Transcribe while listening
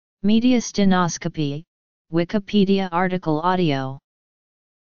Mediastinoscopy, Wikipedia article audio.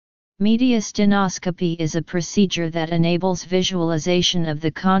 Mediastinoscopy is a procedure that enables visualization of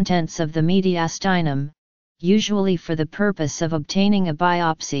the contents of the mediastinum, usually for the purpose of obtaining a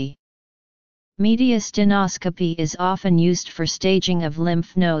biopsy. Mediastinoscopy is often used for staging of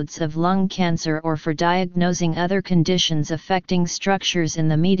lymph nodes of lung cancer or for diagnosing other conditions affecting structures in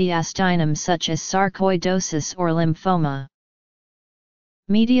the mediastinum such as sarcoidosis or lymphoma.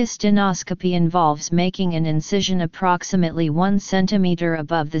 Mediastinoscopy involves making an incision approximately 1 cm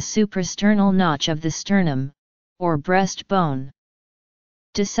above the suprasternal notch of the sternum, or breastbone.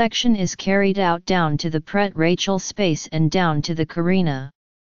 Dissection is carried out down to the pretracheal space and down to the carina.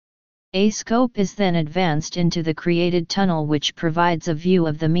 A scope is then advanced into the created tunnel which provides a view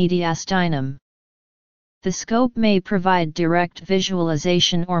of the mediastinum. The scope may provide direct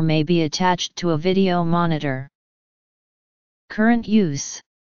visualization or may be attached to a video monitor. Current use: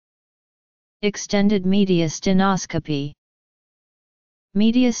 extended mediastinoscopy.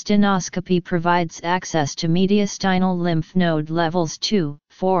 Mediastinoscopy provides access to mediastinal lymph node levels 2,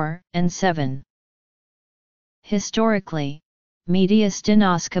 4, and 7. Historically,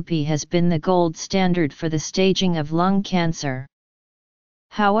 mediastinoscopy has been the gold standard for the staging of lung cancer.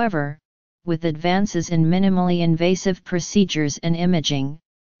 However, with advances in minimally invasive procedures and imaging,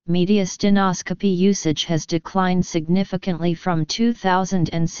 mediastinoscopy usage has declined significantly from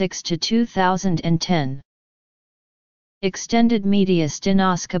 2006 to 2010. Extended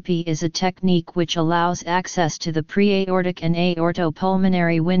mediastinoscopy is a technique which allows access to the preaortic and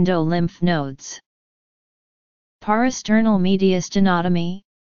aortopulmonary window lymph nodes. Parasternal mediastinotomy,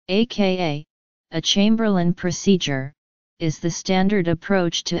 aka a Chamberlain procedure, is the standard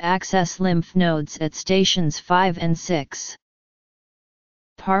approach to access lymph nodes at stations 5 and 6.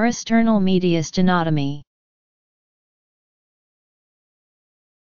 Parasternal mediastinotomy